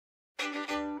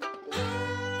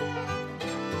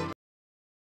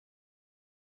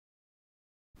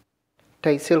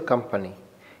Teyseer Company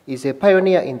is a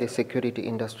pioneer in the security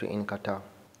industry in Qatar.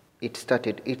 It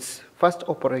started its first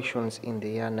operations in the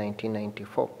year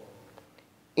 1994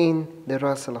 in the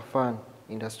Raslaffan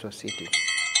industrial city.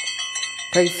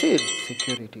 Teyseer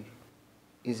Security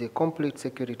is a complete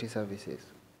security services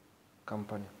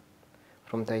company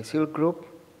from Teyseer Group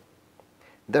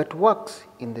that works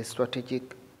in the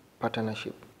strategic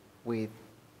partnership with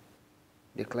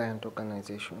the client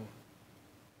organization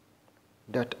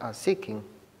that are seeking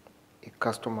a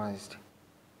customized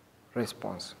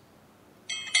response.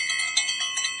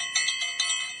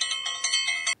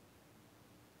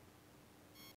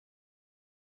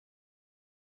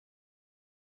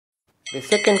 The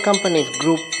second company is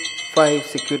Group 5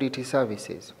 Security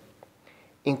Services,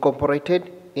 incorporated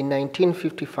in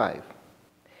 1955.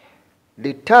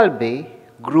 The Talbay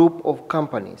Group of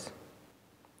Companies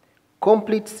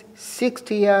completes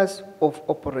 60 years of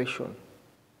operation.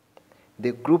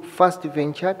 The group first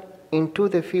ventured into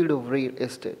the field of real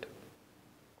estate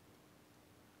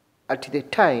at the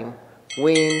time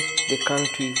when the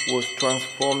country was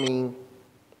transforming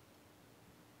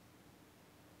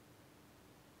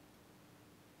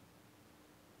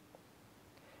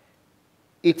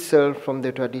itself from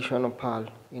the traditional pearl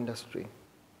industry,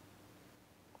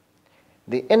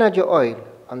 the energy oil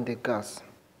and the gas,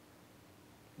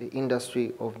 the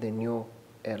industry of the new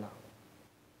era.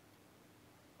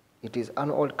 It is an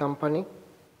old company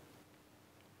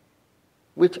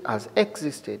which has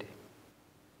existed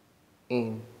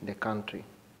in the country.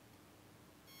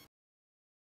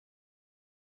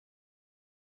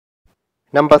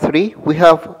 Number 3, we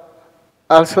have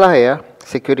Alsraiya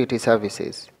Security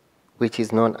Services, which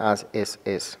is known as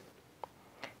SS,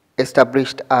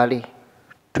 established early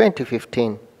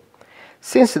 2015.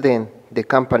 Since then, the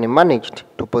company managed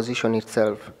to position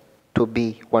itself to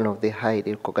be one of the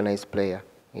highly recognized players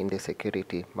in the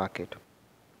security market.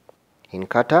 In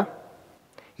Qatar,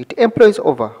 it employs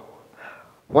over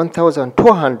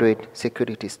 1,200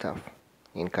 security staff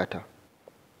in Qatar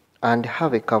and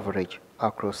have a coverage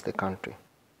across the country.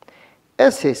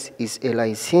 SS is a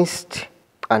licensed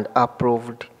and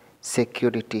approved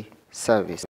security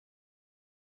service.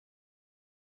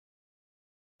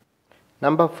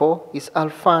 Number 4 is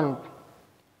Alfursan.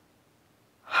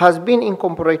 Has been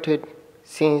incorporated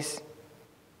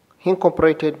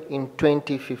in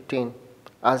 2015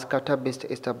 as Qatar-based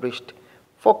established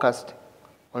focused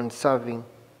on serving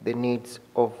the needs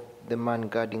of the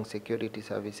man-guarding security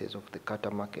services of the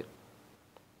Qatar market.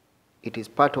 It is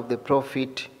part of the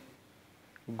Profit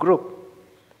Group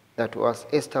that was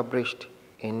established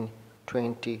in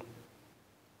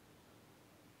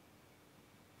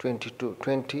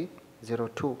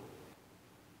 2002.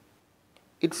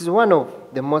 It is one of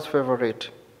the most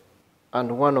favorite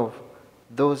and one of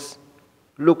those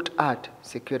looked at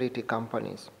security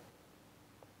companies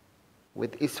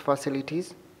with its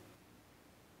facilities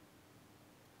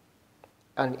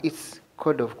and its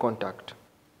code of conduct,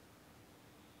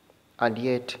 and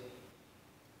yet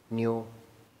new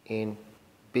in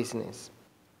business.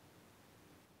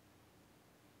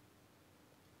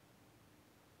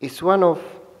 It's one of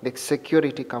the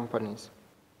security companies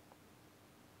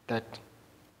that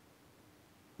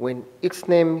when its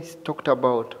name is talked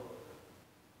about,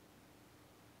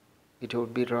 it will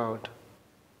be loud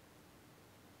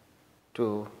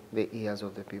to the ears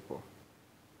of the people.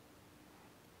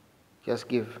 Just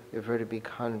give a very big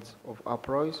hand of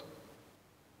applause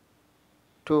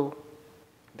to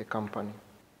the company.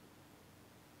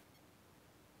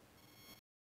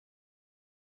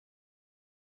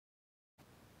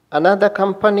 Another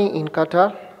company in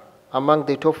Qatar, among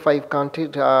the top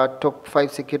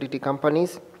 5 security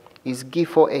companies, is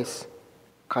G4S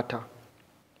Qatar.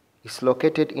 It's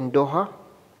located in Doha,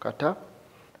 Qatar,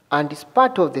 and is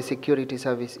part of the security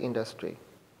service industry.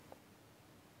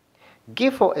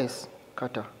 G4S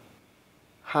Qatar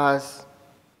has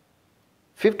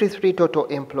 53 total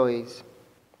employees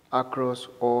across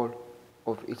all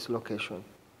of its locations.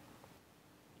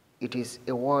 It is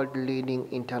a world-leading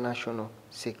international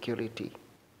security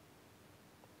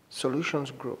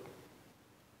solutions group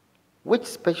which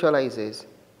specializes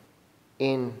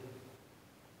in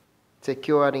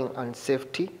securing and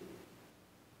safety,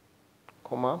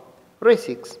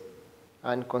 risks,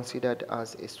 and considered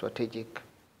as a strategic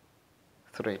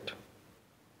threat.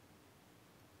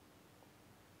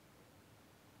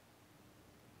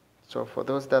 So for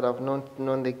those that have known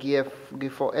the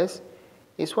G4S,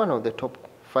 it's one of the top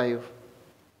 5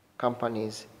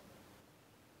 companies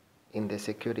in the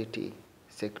security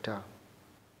sector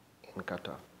in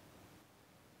Qatar.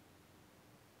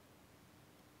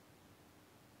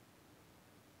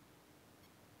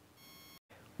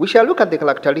 We shall look at the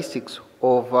characteristics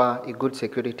of a good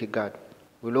security guard.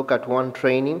 We look at one,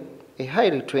 training. A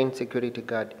highly trained security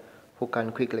guard who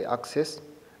can quickly access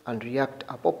and react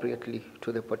appropriately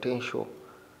to the potential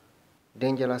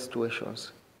dangerous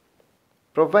situations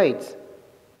provides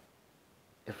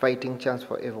a fighting chance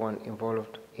for everyone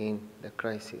involved in the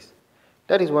crisis.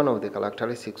 That is one of the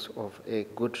characteristics of a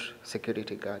good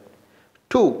security guard.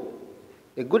 2,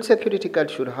 a good security guard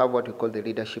should have what we call the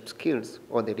leadership skills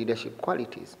or the leadership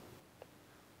qualities.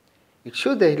 It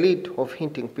should the lead of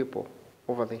hitting people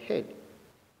over the head.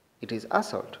 It is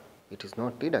assault. It is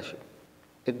not leadership.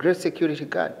 A great security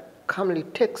guard calmly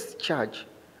takes charge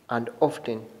and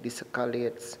often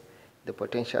de-escalates the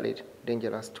potentially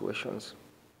dangerous situations.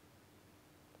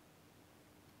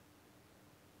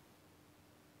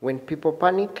 When people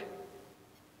panic.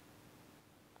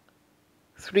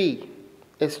 3,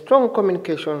 a strong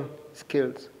communication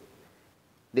skills.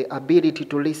 The ability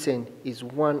to listen is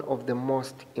one of the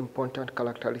most important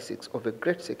characteristics of a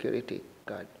great security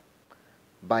guard.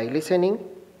 By listening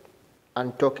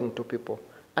and talking to people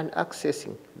and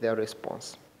accessing their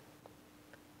response.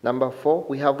 Number 4,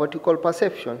 we have what we call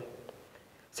perception.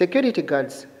 Security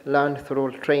guards learn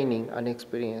through training and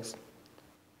experience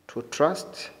to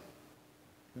trust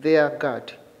their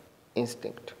gut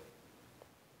instinct,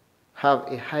 have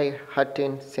a high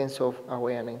heightened sense of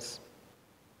awareness.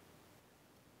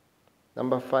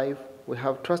 Number 5, we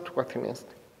have trustworthiness.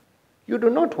 You do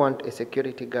not want a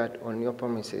security guard on your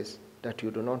premises that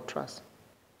you do not trust.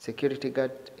 Security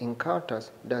guard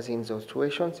encounters dozens of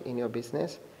situations in your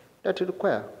business that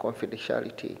require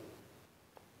confidentiality.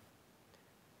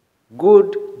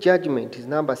 Good judgment is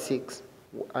number 6,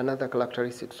 another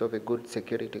characteristic of a good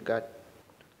security guard.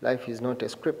 Life is not a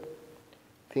script.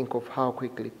 Think of how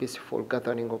quickly peaceful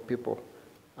gathering of people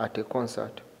at a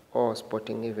concert or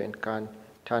sporting event can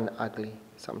turn ugly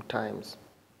sometimes.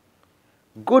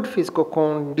 Good physical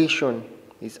condition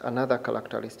is another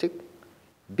characteristic.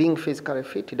 Being physically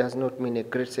fit does not mean a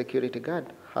great security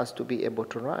guard has to be able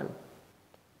to run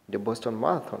the Boston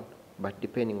Marathon, but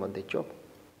depending on the job.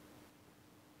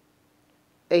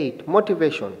 8,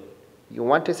 motivation. You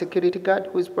want a security guard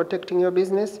who is protecting your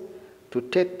business to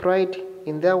take pride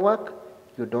in their work.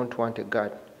 You don't want a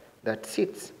guard that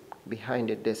sits behind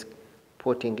a desk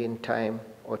putting in time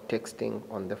or texting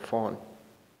on the phone.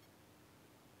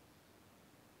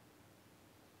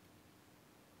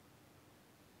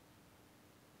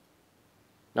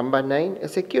 Number 9, a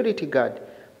security guard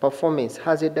performance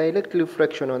has a direct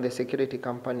reflection on the security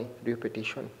company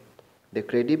reputation. The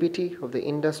credibility of the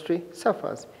industry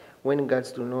suffers when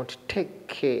guards do not take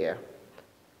care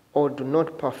or do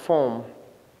not perform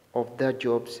of their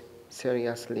jobs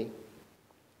seriously.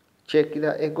 Check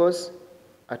their egos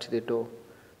at the door.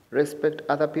 Respect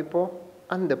other people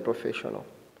and the professional.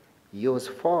 Use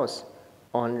force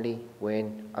only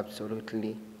when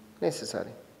absolutely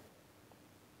necessary.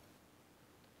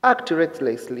 Act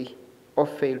recklessly or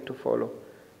fail to follow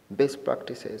best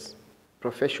practices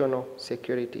professional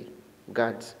security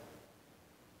guards